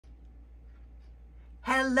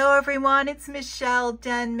Hello everyone, it's Michele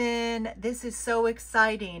Denman. This is so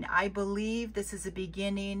exciting. I believe this is the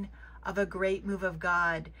beginning of a great move of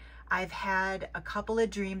God. I've had a couple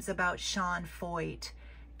of dreams about Sean Feucht,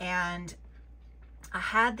 and I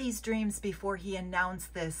had these dreams before he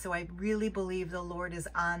announced this, so I really believe the Lord is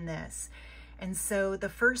on this. And so the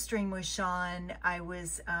first dream was Sean. I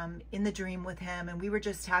was in the dream with him, and we were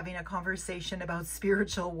just having a conversation about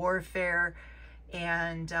spiritual warfare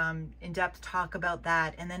and in-depth talk about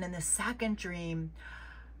that. And then in the second dream,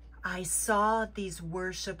 I saw these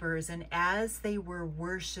worshipers, and as they were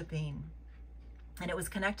worshiping, and it was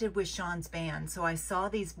connected with Sean's band, so I saw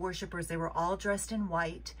these worshipers, they were all dressed in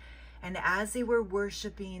white, and as they were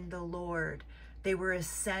worshiping the Lord, they were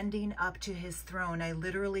ascending up to his throne. I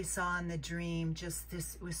literally saw in the dream, just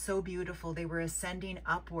this, it was so beautiful. They were ascending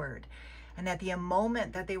upward. And at the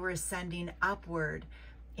moment that they were ascending upward,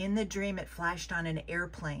 in the dream, it flashed on an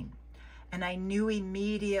airplane. And I knew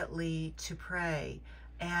immediately to pray.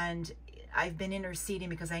 And I've been interceding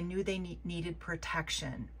because I knew they needed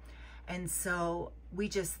protection. And so we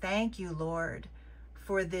just thank you, Lord,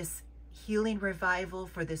 for this healing revival,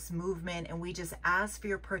 for this movement. And we just ask for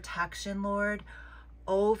your protection, Lord,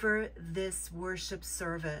 over this worship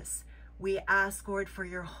service. We ask, Lord, for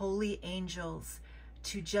your holy angels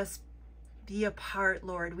to just be a part,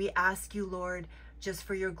 Lord. We ask you, Lord, just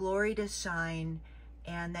for your glory to shine,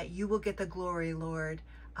 and that you will get the glory, Lord.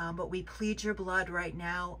 But we plead your blood right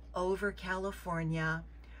now over California.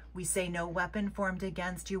 We say no weapon formed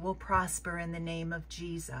against you will prosper in the name of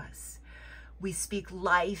Jesus. We speak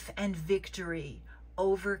life and victory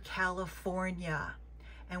over California.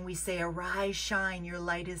 And we say, arise, shine, your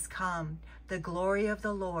light is come. The glory of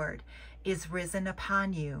the Lord is risen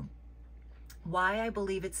upon you. Why I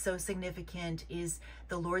believe it's so significant is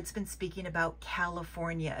the Lord's been speaking about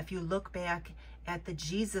California. If you look back at the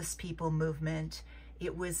Jesus People movement,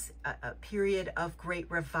 it was a period of great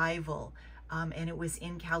revival, and it was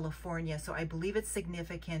in California. So I believe it's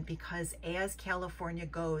significant because as California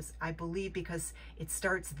goes, I believe because it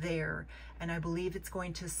starts there, and I believe it's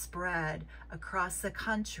going to spread across the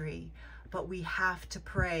country, but we have to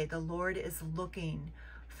pray. The Lord is looking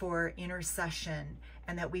for intercession,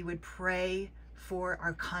 and that we would pray for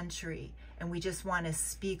our country. And we just want to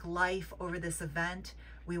speak life over this event.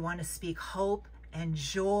 We want to speak hope and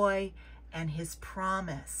joy and his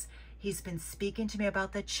promise. He's been speaking to me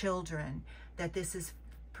about the children, that this is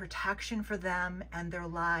protection for them and their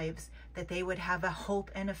lives, that they would have a hope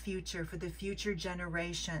and a future for the future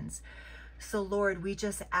generations. So Lord, we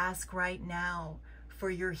just ask right now for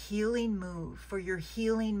your healing move, for your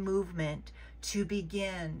healing movement to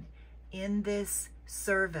begin in this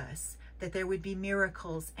service, that there would be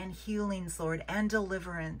miracles and healings, Lord, and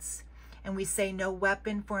deliverance. And we say no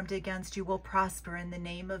weapon formed against you will prosper in the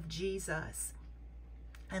name of Jesus.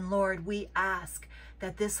 And Lord, we ask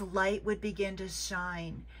that this light would begin to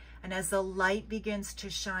shine. And as the light begins to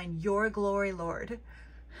shine, your glory, Lord,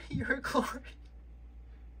 your glory,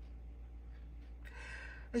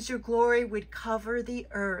 as your glory would cover the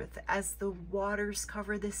earth as the waters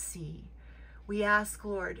cover the sea. We ask,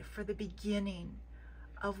 Lord, for the beginning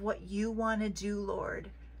of what you want to do,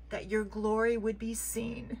 Lord, that your glory would be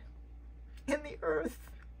seen in the earth.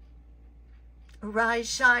 Arise,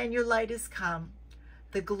 shine, your light is come.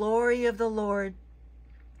 The glory of the Lord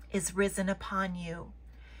is risen upon you.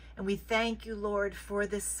 And we thank you, Lord, for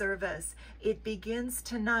this service. It begins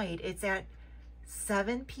tonight. It's at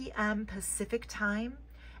 7 p.m. Pacific time.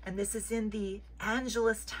 And this is in the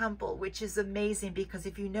Angelus Temple, which is amazing because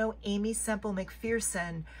if you know Amy Semple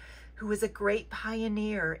McPherson, who was a great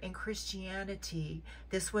pioneer in Christianity,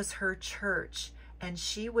 this was her church. And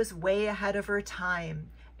she was way ahead of her time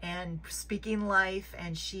and speaking life.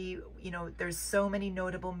 And she, you know, there's so many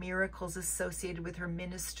notable miracles associated with her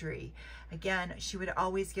ministry. Again, she would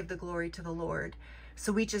always give the glory to the Lord.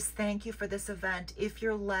 So we just thank you for this event. If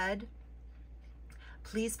you're led,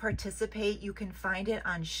 please participate. You can find it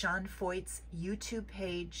on Sean Feucht's YouTube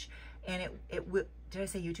page, and it will. Did I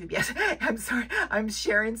say YouTube? Yes. I'm sorry. I'm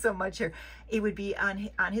sharing so much here. It would be on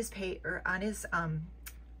his page, or on his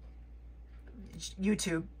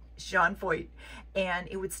YouTube, Sean Feucht, and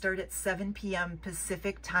it would start at 7 p.m.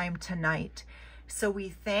 Pacific time tonight. So we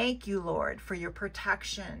thank you, Lord, for your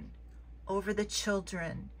protection over the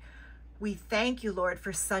children. We thank you, Lord,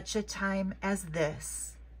 for such a time as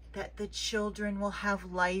this, that the children will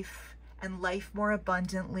have life and life more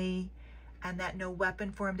abundantly, and that no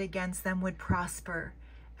weapon formed against them would prosper,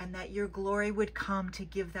 and that your glory would come to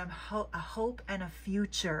give them a hope and a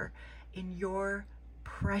future in your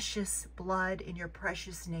precious blood, in your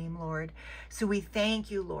precious name, Lord. So we thank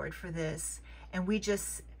you, Lord, for this. And we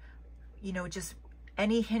just, you know, just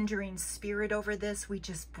Any hindering spirit over this, we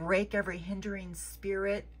just break every hindering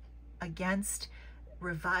spirit against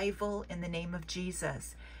revival in the name of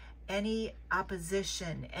Jesus. Any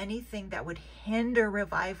opposition, anything that would hinder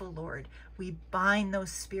revival, Lord, we bind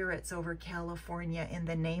those spirits over California in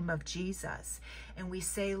the name of Jesus. And we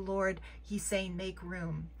say, Lord, he's saying, make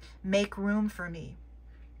room for me,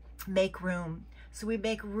 make room. So we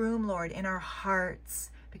make room, Lord, in our hearts,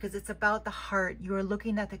 because it's about the heart. You are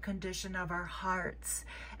looking at the condition of our hearts.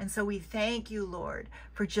 And so we thank you, Lord,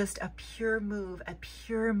 for just a pure move,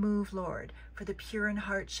 Lord, for the pure in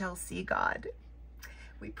heart shall see God.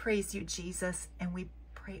 We praise you, Jesus, and we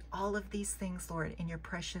pray all of these things, Lord, in your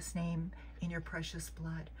precious name, in your precious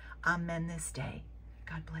blood. Amen this day.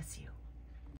 God bless you.